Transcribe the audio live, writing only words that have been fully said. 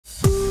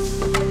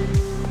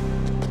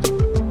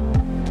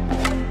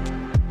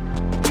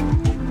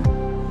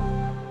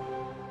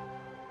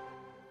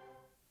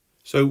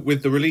So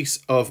with the release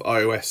of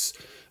iOS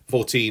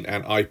 14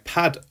 and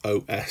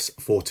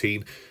iPadOS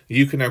 14,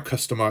 you can now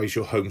customize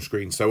your home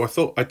screen. So I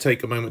thought I'd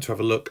take a moment to have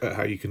a look at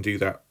how you can do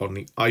that on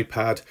the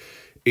iPad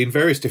in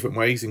various different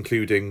ways,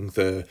 including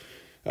the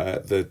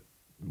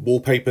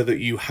wallpaper that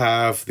you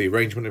have, the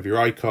arrangement of your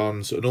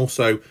icons, and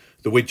also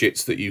the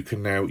widgets that you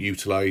can now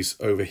utilize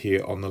over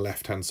here on the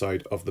left-hand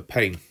side of the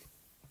pane.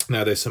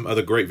 Now, there's some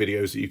other great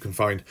videos that you can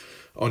find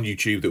on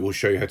YouTube that will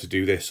show you how to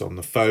do this on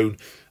the phone.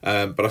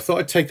 But I thought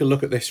I'd take a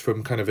look at this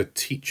from kind of a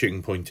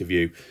teaching point of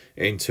view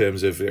in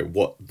terms of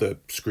what the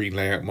screen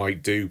layout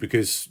might do,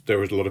 because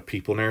there is a lot of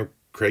people now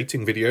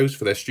creating videos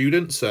for their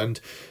students,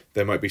 and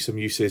there might be some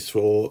uses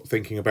for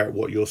thinking about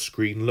what your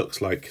screen looks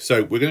like.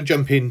 So we're going to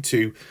jump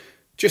into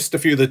just a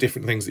few of the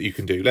different things that you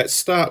can do. Let's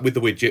start with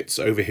the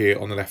widgets over here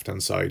on the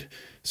left-hand side.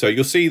 So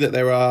you'll see that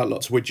there are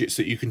lots of widgets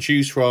that you can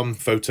choose from,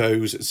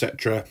 photos,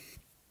 etc.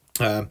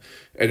 And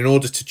in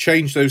order to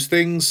change those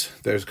things,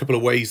 there's a couple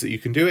of ways that you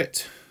can do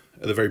it.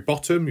 At the very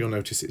bottom, you'll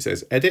notice it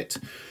says Edit.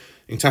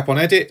 You can tap on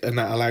Edit, and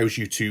that allows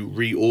you to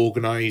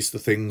reorganize the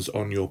things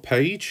on your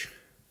page.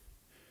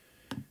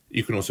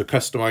 You can also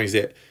customize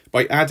it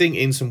by adding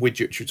in some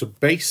widgets which are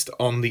based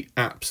on the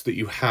apps that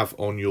you have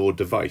on your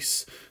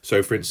device.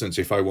 So for instance,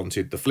 if I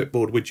wanted the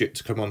Flipboard widget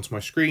to come onto my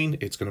screen,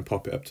 it's going to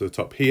pop it up to the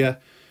top here.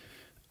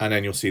 And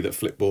then you'll see that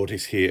Flipboard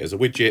is here as a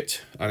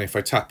widget. And if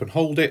I tap and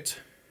hold it,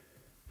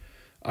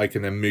 I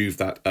can then move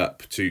that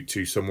up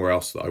to somewhere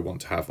else that I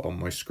want to have on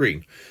my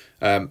screen.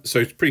 So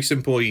it's pretty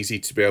simple, easy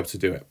to be able to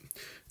do it.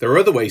 There are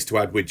other ways to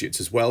add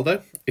widgets as well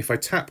though. If I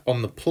tap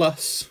on the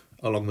plus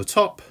along the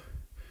top,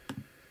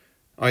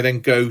 I then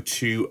go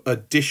to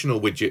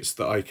additional widgets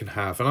that I can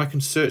have, and I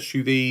can search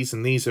through these,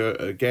 and these are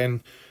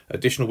again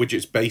additional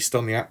widgets based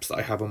on the apps that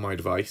I have on my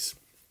device.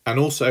 And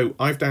also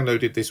I've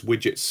downloaded this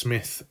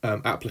Widgetsmith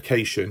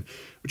application,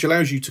 which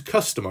allows you to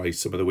customize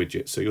some of the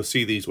widgets. So you'll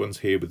see these ones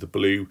here with the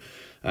blue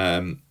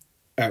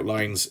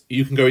outlines.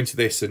 You can go into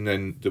this, and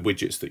then the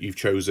widgets that you've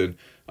chosen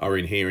are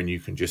in here, and you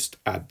can just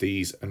add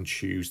these and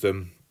choose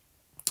them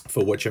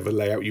for whichever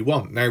layout you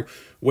want. Now,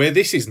 where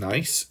this is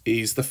nice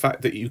is the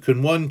fact that you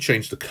can, one,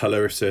 change the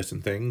color of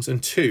certain things,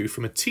 and two,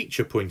 from a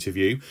teacher point of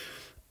view,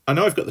 I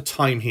know I've got the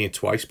time here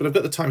twice, but I've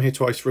got the time here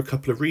twice for a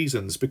couple of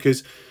reasons,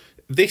 because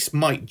this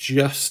might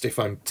just, if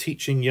I'm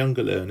teaching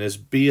younger learners,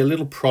 be a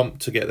little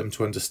prompt to get them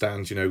to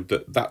understand, you know,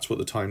 that that's what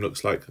the time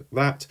looks like,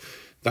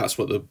 that's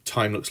what the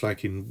time looks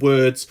like in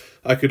words.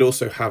 I could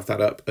also have that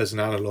up as an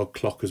analog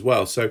clock as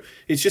well. So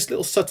it's just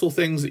little subtle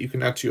things that you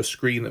can add to your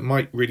screen that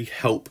might really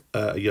help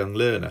a young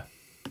learner.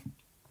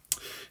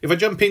 If I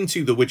jump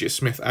into the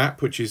Widgetsmith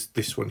app, which is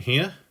this one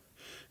here,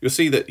 you'll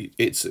see that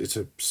it's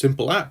a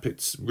simple app.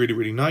 It's really,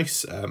 really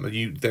nice.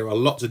 There are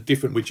lots of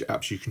different widget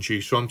apps you can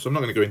choose from, so I'm not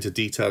going to go into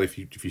detail. If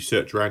you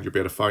search around, you'll be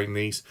able to find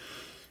these.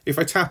 If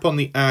I tap on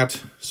the Add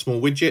Small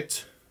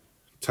Widget,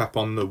 tap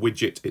on the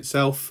widget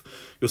itself,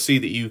 you'll see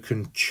that you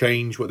can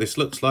change what this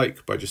looks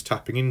like by just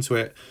tapping into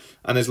it,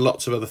 and there's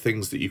lots of other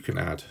things that you can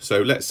add.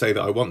 So let's say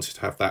that I wanted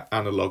to have that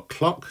analog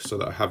clock so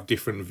that I have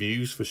different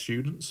views for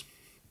students.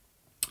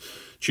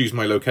 Choose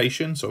my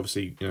location, so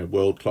obviously, you know,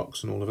 world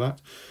clocks and all of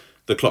that.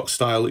 The clock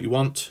style that you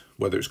want,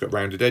 whether it's got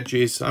rounded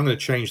edges. I'm going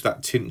to change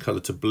that tint color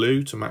to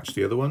blue to match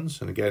the other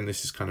ones, and again,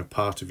 this is kind of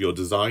part of your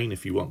design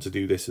if you want to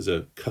do this as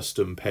a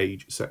custom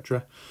page,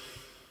 etc.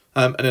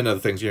 And then other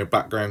things, you know,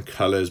 background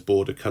colors,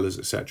 border colors,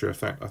 etc. In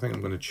fact, I think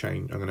I'm going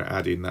to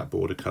add in that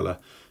border color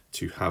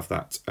to have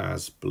that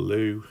as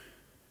blue.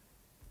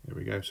 There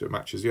we go, so it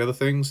matches the other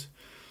things.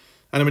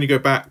 And then when you go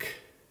back,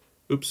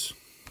 oops,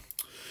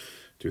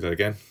 do that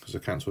again because I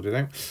cancelled it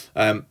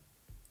out.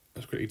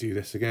 Let's quickly do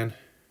this again.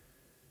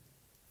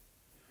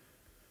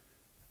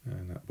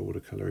 And that border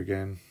color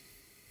again.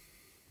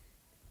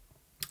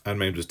 And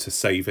maybe just to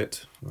save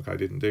it, like I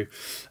didn't do.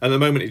 And at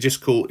the moment, it's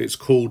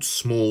called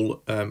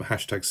small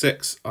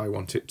 #6. I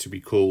want it to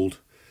be called,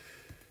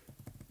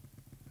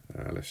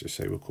 let's just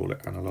say we'll call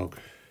it analog.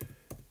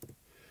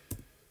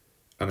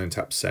 And then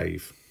tap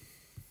save.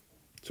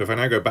 So if I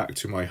now go back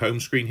to my home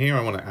screen here,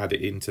 I want to add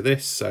it into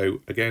this.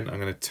 So again,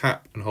 I'm going to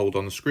tap and hold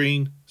on the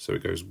screen. So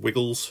it goes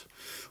wiggles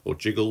or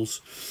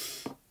jiggles.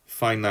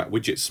 Find that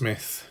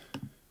Widgetsmith.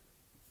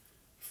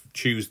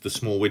 Choose the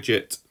small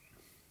widget.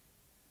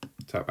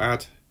 Tap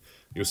add.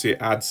 You'll see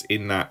it adds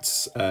in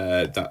that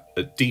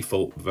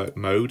default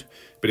mode.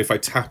 But if I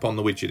tap on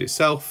the widget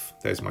itself,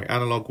 there's my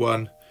analog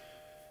one.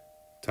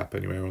 Tap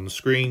anywhere on the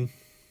screen,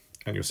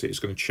 and you'll see it's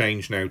going to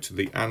change now to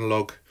the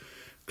analog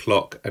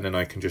clock, and then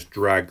I can just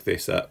drag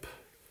this up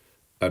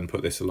and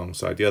put this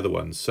alongside the other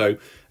ones. So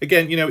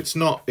again, you know, it's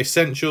not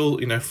essential,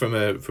 you know, from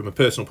a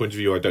personal point of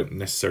view, I don't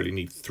necessarily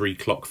need 3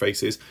 clock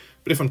faces,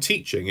 but if I'm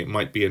teaching, it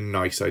might be a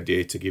nice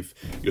idea to give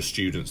your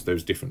students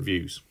those different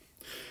views.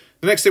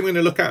 The next thing we're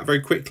going to look at very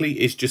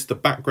quickly is just the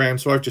background.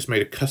 So I've just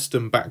made a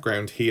custom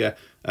background here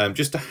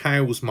just to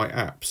house my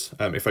apps.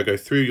 If I go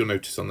through, you'll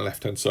notice on the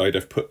left-hand side,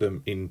 I've put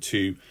them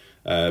into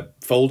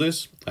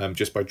folders.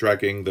 Just by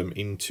dragging them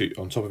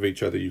on top of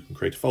each other, you can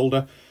create a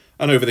folder.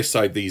 And over this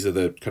side, these are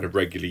the kind of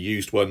regularly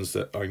used ones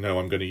that I know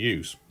I'm going to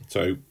use.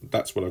 So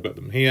that's what I've got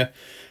them here.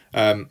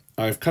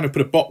 I've kind of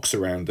put a box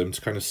around them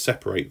to kind of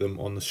separate them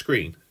on the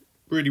screen.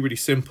 Really, really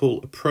simple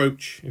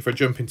approach. If I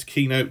jump into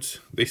Keynote,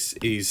 this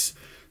is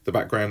the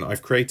background that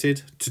I've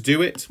created. To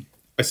do it,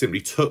 I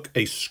simply took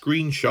a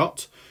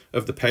screenshot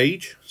of the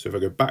page. So if I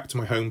go back to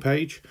my home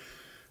page,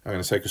 I'm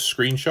going to take a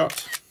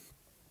screenshot.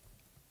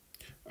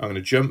 I'm going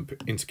to jump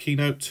into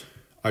Keynote.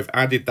 I've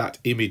added that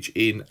image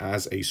in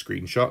as a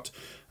screenshot.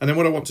 And then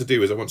what I want to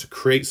do is I want to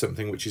create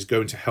something which is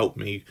going to help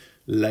me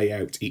lay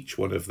out each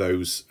one of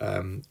those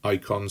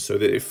icons so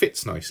that it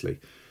fits nicely.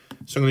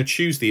 So I'm going to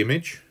choose the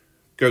image,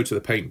 go to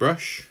the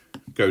paintbrush,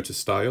 go to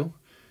style,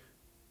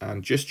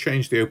 and just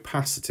change the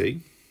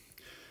opacity.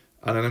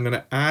 And then I'm going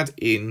to add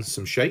in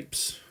some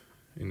shapes.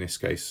 In this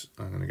case,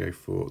 I'm going to go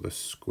for the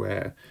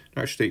square.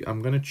 Actually,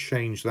 I'm going to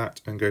change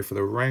that and go for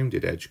the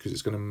rounded edge because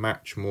it's going to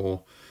match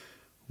more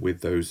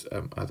with those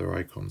other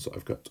icons that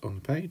I've got on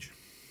the page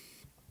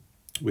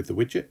with the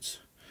widgets.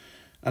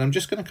 And I'm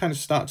just going to kind of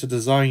start to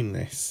design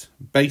this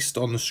based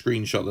on the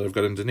screenshot that I've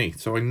got underneath.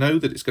 So I know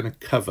that it's going to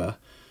cover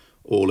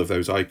all of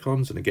those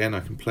icons. And again, I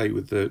can play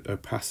with the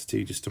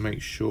opacity just to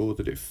make sure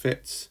that it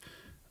fits.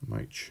 I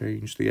might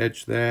change the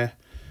edge there.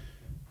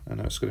 I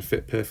know it's going to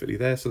fit perfectly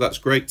there, so that's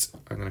great.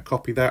 I'm going to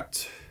copy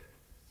that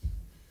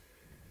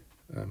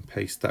and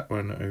paste that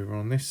one over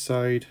on this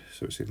side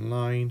so it's in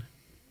line.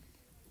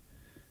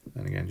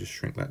 And again, just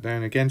shrink that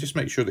down. Again, just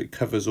make sure that it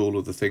covers all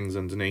of the things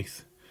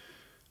underneath.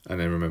 And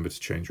then remember to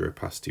change your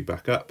opacity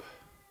back up.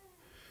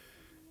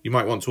 You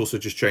might want to also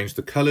just change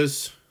the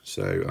colours.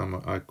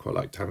 So I quite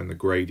liked having the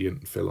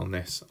gradient fill on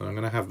this. And I'm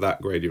going to have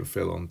that gradient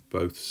fill on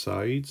both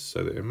sides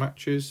so that it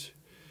matches.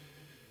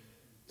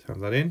 Let's have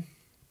that in.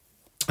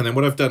 And then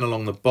what I've done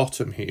along the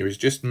bottom here is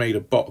just made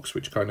a box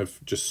which kind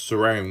of just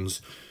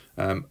surrounds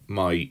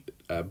my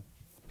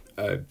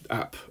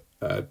app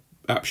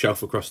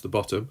shelf across the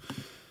bottom.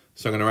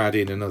 So I'm going to add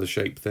in another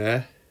shape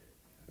there.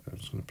 I'm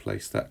just going to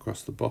place that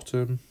across the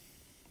bottom.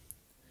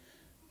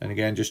 And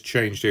again, just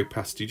change the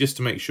opacity just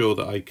to make sure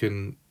that I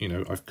can, you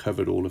know, I've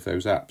covered all of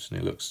those apps and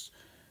it looks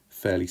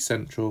fairly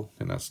central. I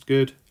think that's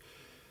good.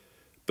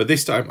 But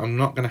this time I'm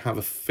not going to have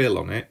a fill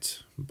on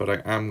it, but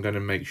I am going to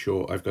make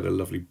sure I've got a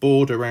lovely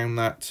border around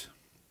that.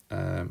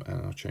 And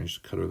I'll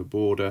change the colour of the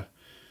border.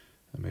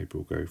 And maybe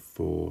we'll go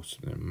for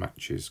something that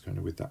matches kind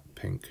of with that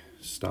pink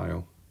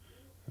style.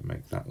 And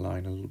make that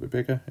line a little bit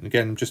bigger. And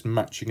again, I'm just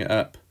matching it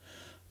up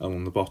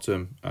along the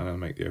bottom and I'll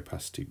make the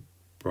opacity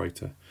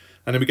brighter.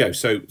 And there we go.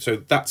 So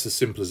that's as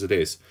simple as it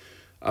is.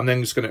 I'm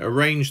then just going to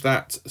arrange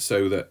that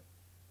so that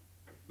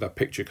that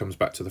picture comes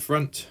back to the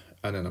front.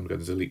 And then I'm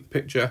going to delete the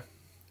picture,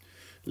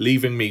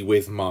 leaving me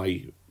with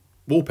my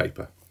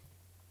wallpaper.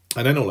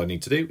 And then all I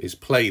need to do is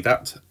play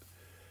that.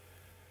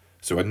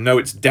 So I know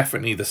it's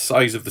definitely the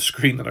size of the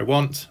screen that I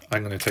want.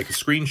 I'm going to take a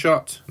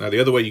screenshot. Now the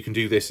other way you can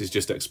do this is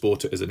just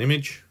export it as an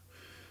image.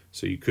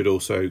 So you could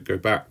also go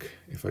back,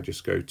 if I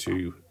just go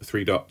to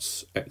 3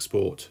 dots,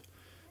 export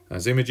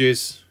as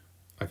images,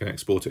 I can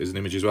export it as an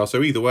image as well.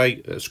 So either way,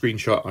 a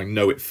screenshot, I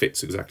know it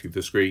fits exactly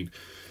the screen.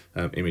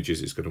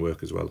 Images is going to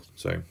work as well.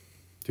 So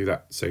do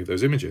that, save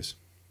those images.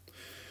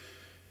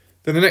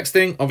 Then the next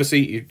thing,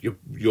 obviously,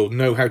 you'll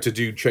know how to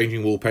do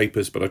changing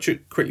wallpapers, but I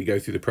should quickly go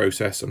through the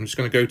process. I'm just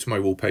going to go to my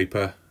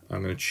wallpaper.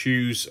 I'm going to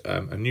choose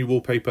a new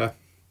wallpaper,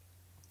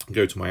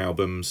 go to my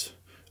albums.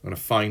 I'm going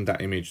to find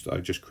that image that I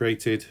just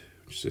created,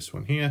 which is this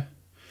one here.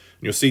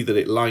 And you'll see that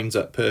it lines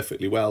up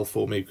perfectly well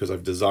for me because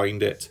I've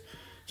designed it.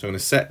 So I'm going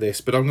to set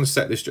this, but I'm going to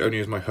set this only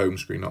as my home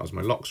screen, not as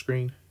my lock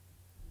screen.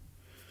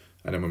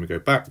 And then when we go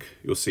back,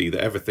 you'll see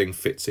that everything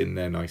fits in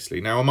there nicely.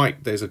 Now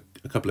there's a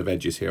couple of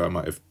edges here I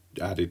might have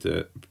added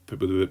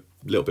with a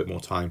little bit more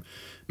time,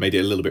 made it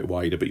a little bit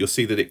wider, but you'll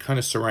see that it kind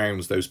of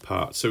surrounds those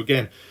parts. So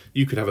again,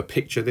 you could have a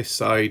picture this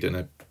side and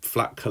a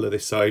flat color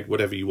this side,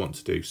 whatever you want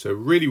to do. So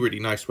really, really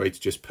nice way to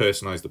just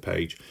personalize the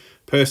page,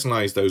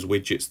 personalize those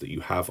widgets that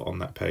you have on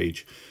that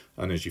page.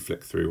 And as you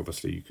flick through,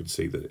 obviously you can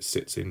see that it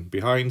sits in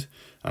behind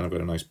and I've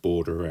got a nice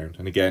border around.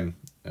 And again,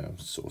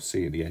 sort of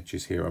seeing the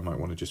edges here, I might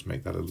want to just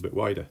make that a little bit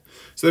wider.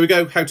 So there we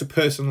go, how to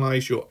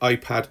personalize your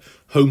iPad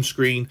home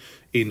screen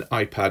in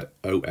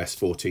iPadOS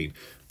 14.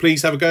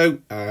 Please have a go,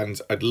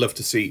 and I'd love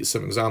to see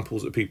some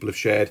examples that people have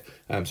shared.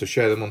 So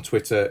share them on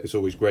Twitter. It's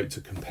always great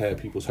to compare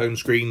people's home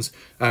screens,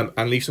 and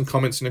leave some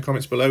comments in the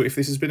comments below if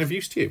this has been of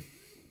use to you.